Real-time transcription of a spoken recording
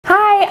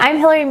I'm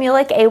Hillary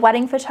Mulick, a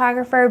wedding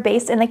photographer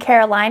based in the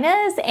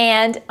Carolinas,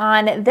 and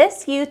on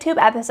this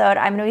YouTube episode,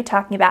 I'm going to be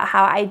talking about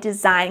how I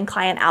design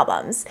client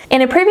albums.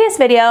 In a previous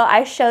video,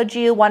 I showed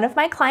you one of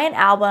my client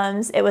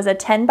albums. It was a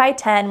 10 by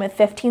 10 with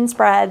 15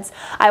 spreads.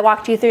 I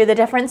walked you through the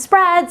different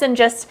spreads and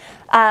just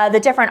the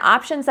different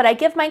options that I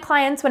give my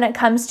clients when it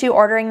comes to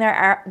ordering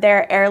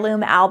their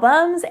heirloom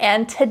albums.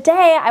 And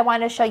today I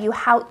want to show you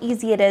how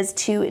easy it is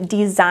to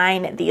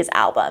design these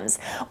albums.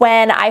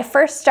 When I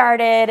first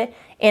started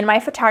in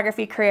my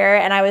photography career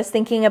and I was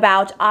thinking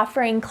about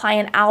offering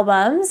client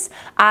albums,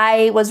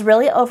 I was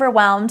really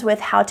overwhelmed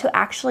with how to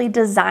actually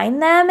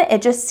design them.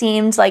 It just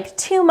seemed like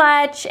too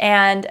much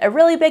and a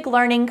really big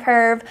learning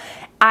curve.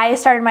 I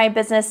started my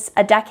business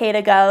a decade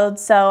ago,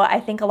 so I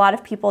think a lot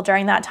of people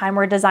during that time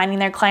were designing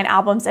their client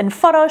albums in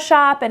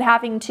Photoshop and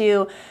having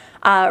to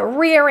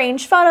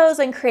rearrange photos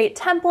and create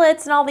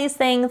templates and all these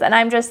things, and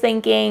I'm just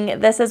thinking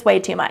this is way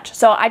too much.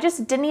 So I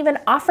just didn't even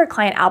offer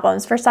client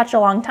albums for such a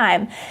long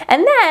time.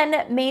 And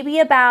then maybe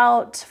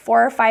about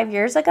 4 or 5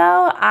 years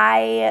ago,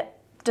 I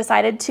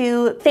decided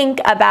to think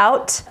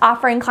about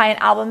offering client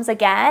albums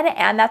again,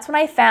 and that's when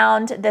I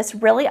found this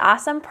really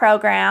awesome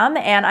program,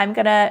 and I'm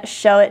gonna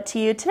show it to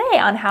you today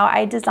on how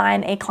I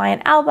design a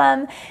client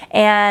album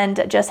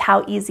and just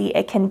how easy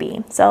it can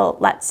be. So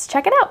let's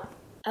check it out.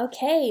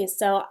 Okay,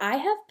 so I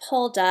have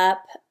pulled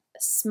up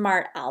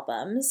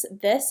SmartAlbums.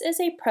 This is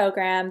a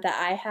program that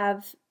I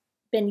have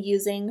been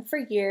using for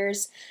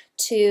years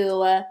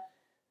to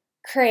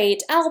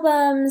create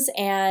albums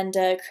and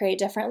create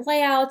different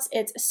layouts.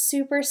 It's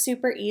super,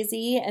 super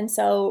easy. And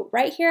so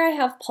right here I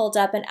have pulled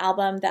up an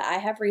album that I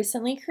have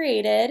recently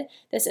created.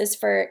 This is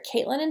for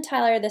Caitlin and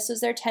Tyler. This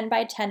was their 10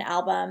 by 10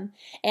 album.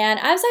 And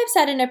as I've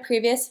said in a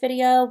previous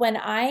video, when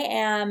I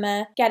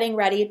am getting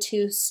ready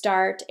to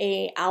start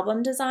a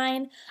album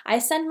design, I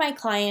send my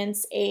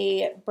clients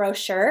a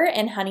brochure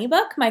in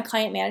Honeybook, my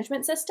client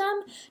management system,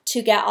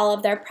 to get all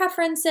of their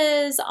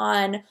preferences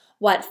on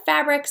what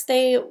fabric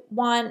they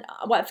want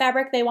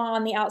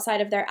on the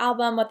outside of their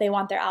album, what they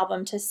want their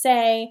album to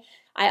say.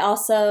 I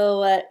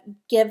also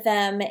give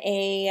them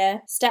a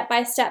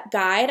step-by-step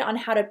guide on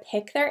how to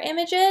pick their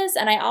images,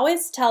 and I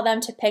always tell them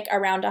to pick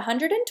around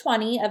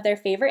 120 of their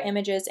favorite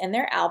images in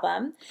their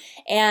album,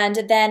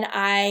 and then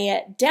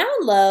I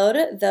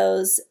download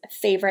those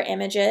favorite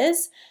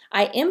images.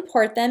 I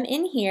import them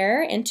in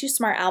here into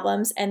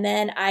SmartAlbums, and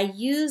then I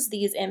use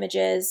these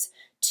images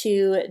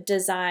to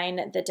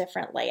design the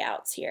different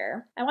layouts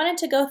here. I wanted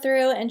to go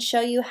through and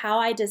show you how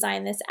I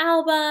design this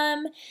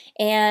album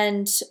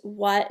and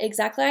what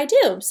exactly I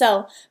do.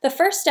 So the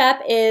first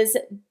step is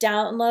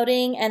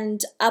downloading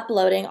and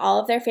uploading all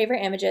of their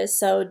favorite images.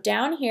 So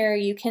down here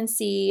you can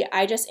see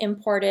I just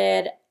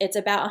imported, it's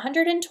about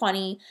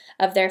 120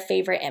 of their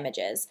favorite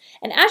images.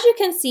 And as you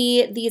can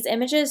see, these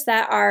images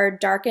that are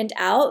darkened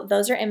out,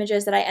 those are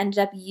images that I ended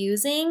up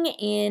using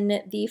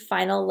in the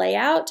final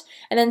layout.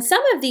 And then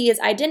some of these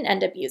I didn't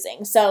end up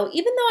using. So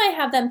even though I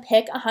have them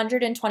pick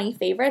 120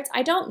 favorites,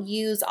 I don't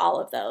use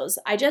all of those.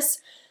 I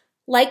just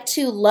like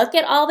to look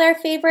at all their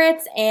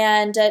favorites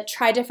and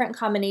try different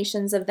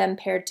combinations of them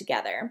paired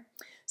together.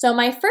 So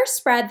my first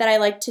spread that I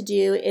like to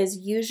do is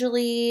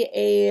usually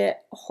a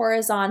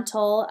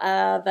horizontal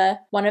of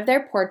one of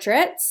their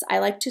portraits. I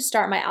like to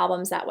start my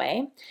albums that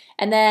way.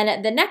 And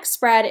then the next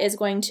spread is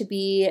going to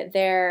be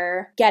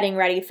their getting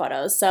ready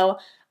photos. So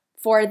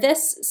for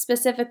this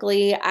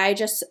specifically, I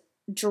just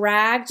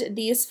dragged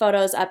these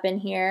photos up in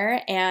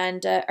here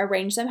and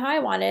arranged them how I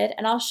wanted,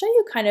 and I'll show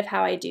you kind of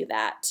how I do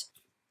that.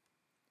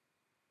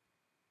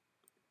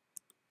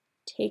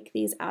 Take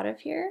these out of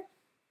here,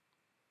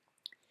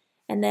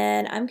 and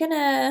then I'm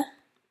gonna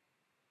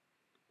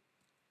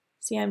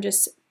see, I'm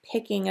just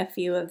picking a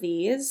few of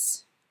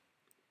these.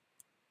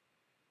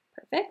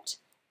 Perfect.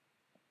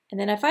 And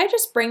then if I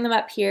just bring them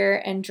up here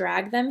and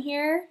drag them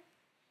here,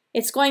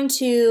 it's going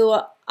to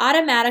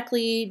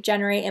automatically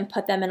generate and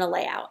put them in a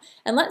layout.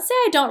 And let's say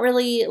I don't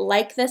really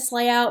like this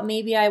layout.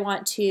 Maybe I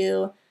want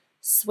to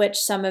switch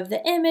some of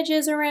the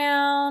images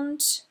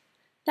around.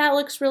 That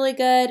looks really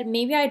good.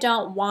 Maybe I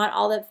don't want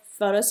all the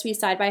photos to be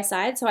side by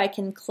side, so I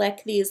can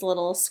click these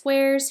little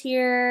squares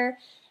here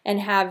and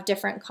have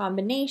different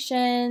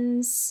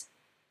combinations,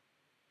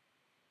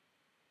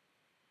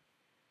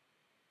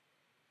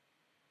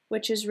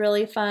 which is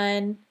really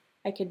fun.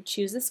 I could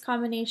choose this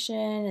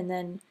combination and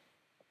then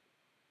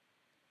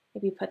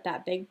maybe put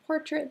that big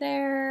portrait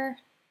there,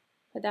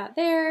 put that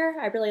there.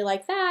 I really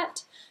like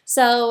that.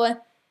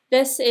 So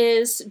this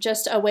is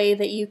just a way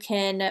that you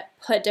can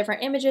put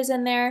different images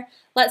in there.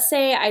 Let's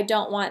say I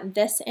don't want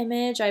this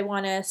image. I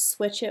want to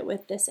switch it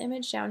with this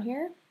image down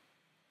here.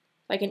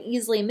 I can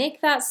easily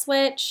make that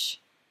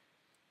switch.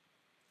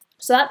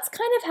 So that's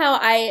kind of how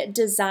I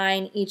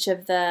design each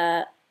of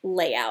the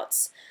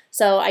layouts.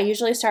 So I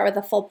usually start with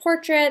a full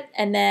portrait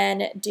and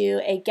then do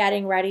a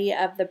getting ready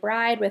of the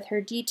bride with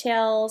her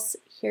details.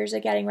 Here's a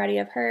getting ready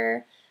of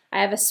her.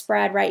 I have a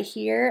spread right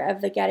here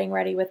of the getting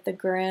ready with the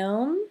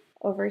groom.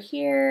 Over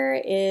here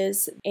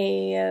is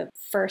a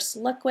first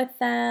look with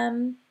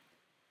them.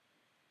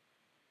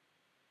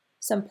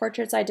 some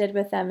portraits I did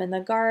with them in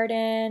the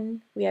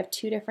garden. We have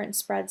 2 different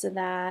spreads of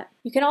that.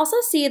 You can also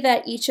see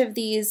that each of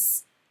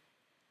these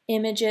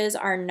images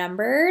are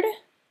numbered,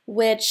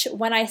 which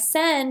when I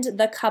send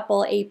the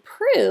couple a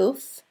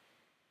proof,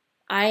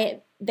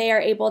 they are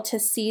able to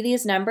see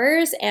these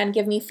numbers and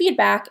give me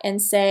feedback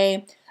and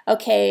say,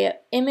 okay,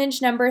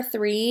 image number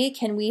 3,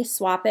 can we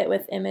swap it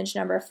with image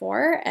number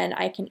 4? And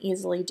I can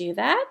easily do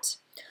that.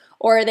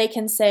 Or they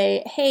can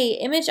say, hey,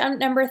 image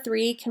number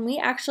 3, can we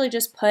actually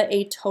just put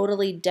a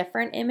totally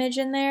different image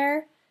in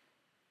there?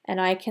 And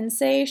I can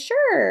say,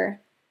 sure,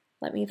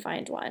 let me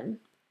find one.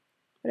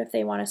 What if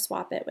they want to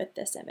swap it with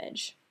this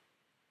image?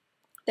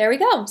 There we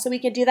go. So we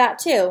could do that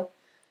too.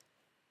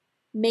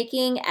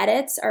 Making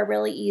edits are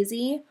really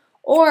easy.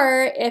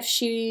 Or if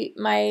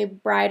my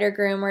bride or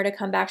groom were to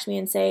come back to me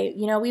and say,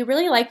 you know, we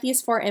really like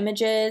these 4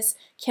 images.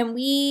 Can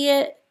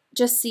we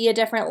just see a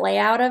different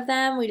layout of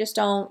them? We just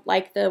don't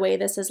like the way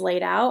this is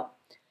laid out.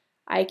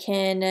 I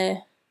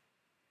can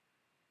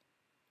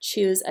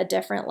choose a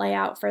different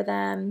layout for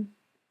them.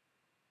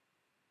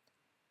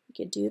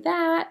 We could do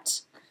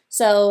that.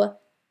 So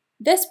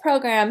this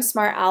program,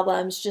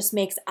 SmartAlbums, just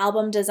makes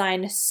album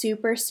design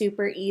super,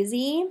 super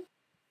easy.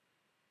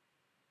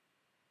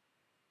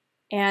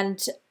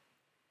 And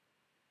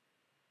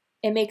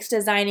it makes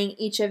designing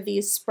each of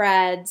these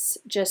spreads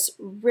just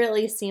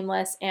really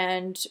seamless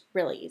and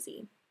really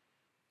easy.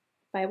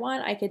 If I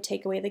want, I could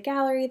take away the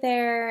gallery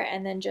there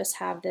and then just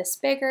have this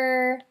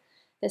bigger.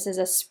 This is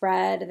a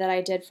spread that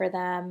I did for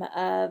them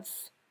of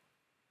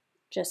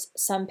just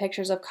some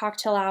pictures of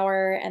cocktail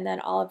hour and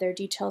then all of their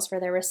details for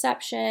their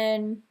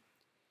reception.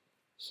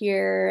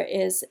 Here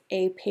is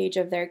a page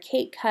of their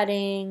cake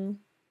cutting.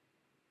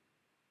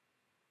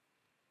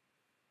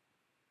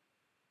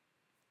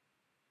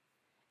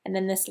 And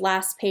then this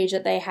last page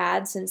that they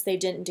had, since they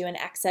didn't do an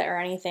exit or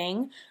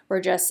anything, were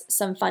just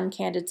some fun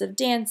candids of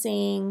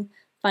dancing,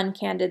 fun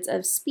candids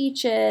of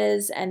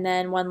speeches, and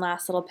then one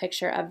last little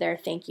picture of their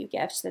thank you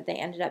gifts that they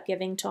ended up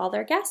giving to all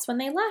their guests when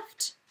they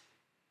left.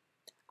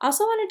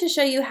 Also wanted to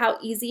show you how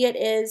easy it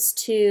is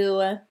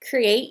to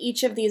create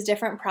each of these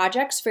different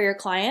projects for your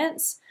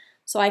clients.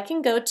 So I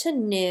can go to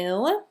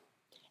New,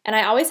 and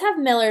I always have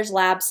Miller's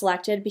Lab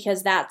selected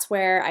because that's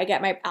where I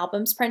get my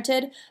albums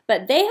printed,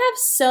 but they have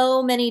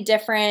so many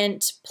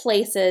different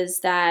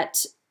places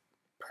that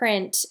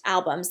print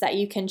albums that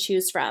you can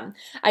choose from.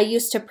 I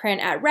used to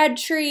print at Red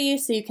Tree,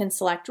 so you can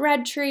select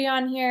Red Tree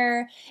on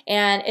here,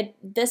 and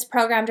this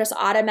program just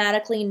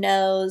automatically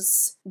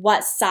knows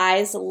what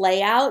size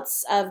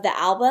layouts of the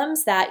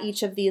albums that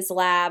each of these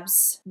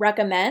labs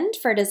recommend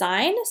for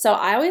design. So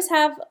I always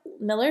have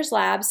Miller's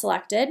Lab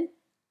selected.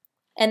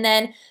 And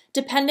then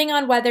depending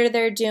on whether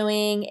they're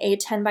doing a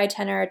 10 by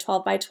 10 or a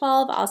 12 by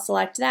 12, I'll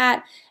select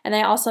that. And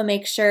I also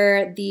make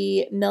sure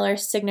the Miller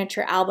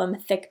Signature Album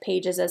Thick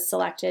Pages is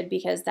selected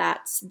because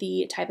that's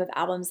the type of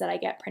albums that I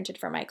get printed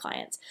for my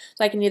clients.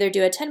 So I can either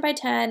do a 10 by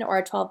 10 or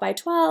a 12 by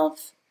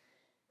 12.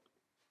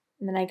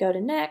 And then I go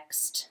to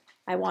Next.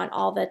 I want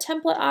all the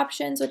template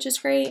options, which is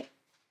great.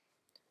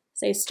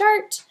 Say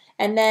Start.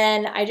 And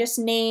then I just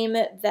name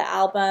the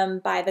album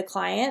by the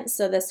client.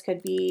 So this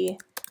could be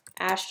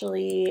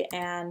Ashley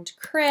and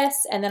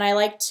Chris, and then I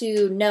like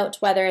to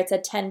note whether it's a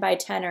 10 by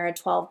 10 or a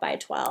 12 by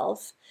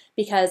 12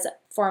 because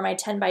for my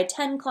 10 by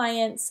 10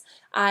 clients,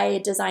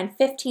 I design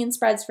 15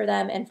 spreads for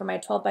them, and for my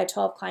 12 by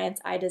 12 clients,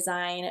 I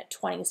design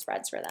 20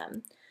 spreads for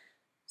them.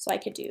 So I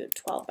could do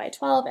 12 by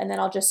 12, and then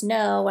I'll just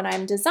know when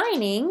I'm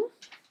designing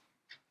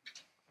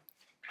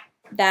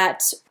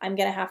that I'm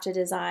going to have to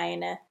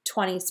design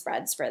 20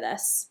 spreads for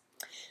this.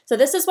 So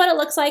this is what it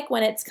looks like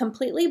when it's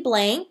completely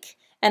blank.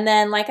 And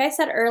then, like I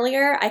said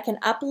earlier, I can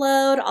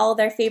upload all of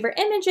their favorite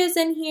images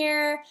in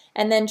here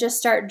and then just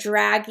start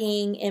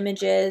dragging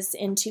images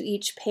into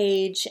each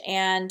page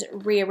and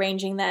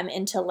rearranging them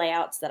into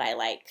layouts that I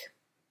like.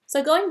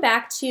 So going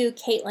back to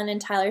Caitlin and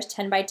Tyler's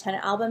 10 by 10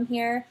 album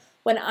here,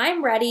 when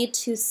I'm ready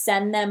to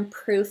send them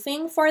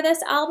proofing for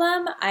this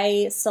album,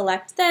 I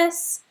select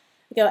this,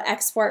 go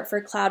export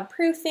for cloud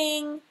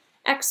proofing,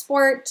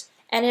 export,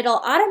 and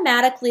it'll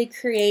automatically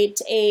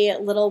create a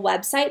little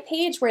website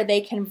page where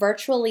they can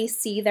virtually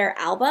see their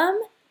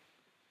album.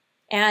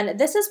 And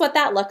this is what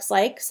that looks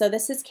like. So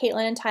this is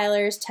Caitlin and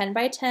Tyler's 10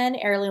 by 10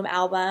 heirloom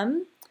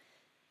album.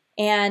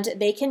 And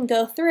they can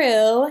go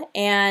through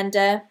and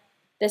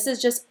this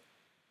is just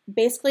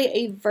basically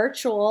a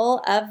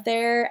virtual of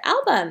their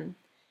album.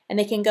 And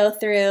they can go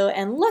through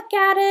and look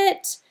at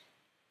it.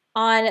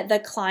 On the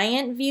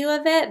client view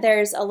of it,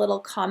 there's a little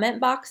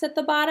comment box at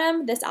the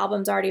bottom. This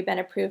album's already been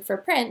approved for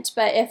print,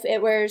 but if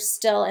it were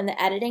still in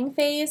the editing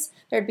phase,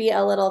 there'd be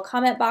a little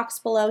comment box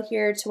below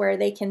here to where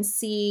they can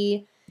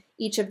see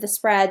each of the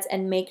spreads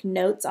and make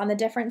notes on the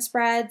different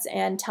spreads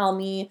and tell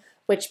me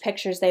which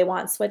pictures they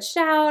want switched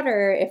out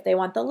or if they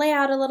want the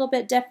layout a little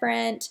bit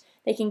different.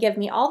 They can give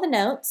me all the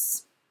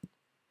notes. I'm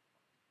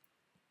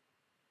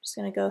just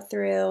going to go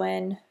through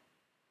and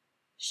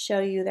show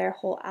you their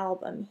whole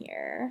album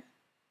here.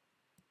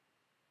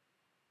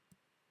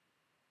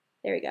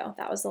 There we go.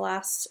 That was the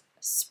last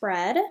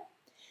spread.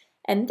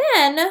 And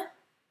then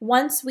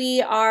once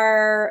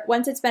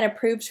it's been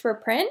approved for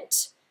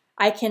print,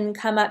 I can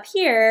come up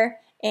here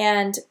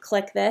and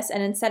click this,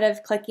 and instead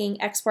of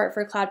clicking export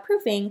for cloud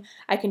proofing,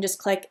 I can just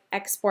click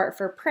export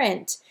for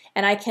print,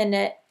 and I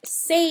can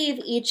save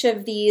each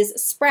of these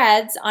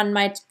spreads on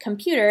my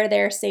computer.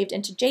 They're saved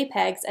into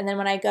JPEGs, and then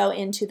when I go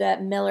into the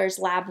Miller's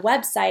Lab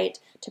website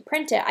to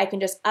print it, I can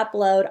just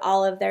upload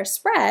all of their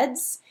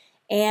spreads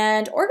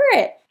and order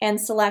it and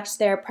select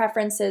their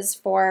preferences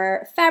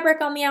for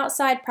fabric on the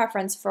outside,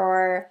 preference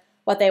for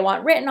what they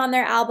want written on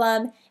their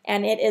album,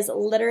 and it is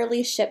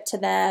literally shipped to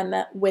them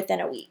within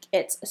a week.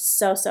 It's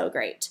so, so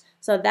great.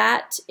 So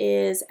that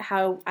is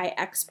how I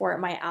export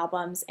my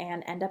albums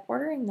and end up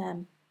ordering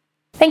them.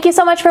 Thank you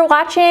so much for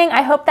watching.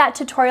 I hope that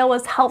tutorial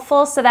was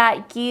helpful so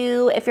that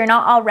you, if you're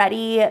not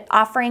already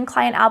offering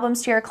client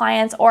albums to your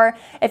clients, or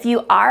if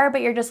you are,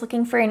 but you're just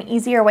looking for an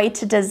easier way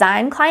to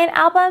design client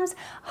albums,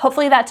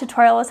 hopefully that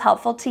tutorial was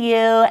helpful to you.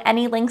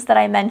 Any links that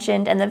I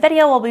mentioned in the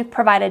video will be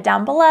provided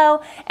down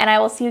below, and I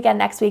will see you again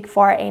next week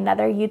for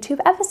another YouTube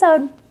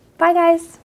episode. Bye guys.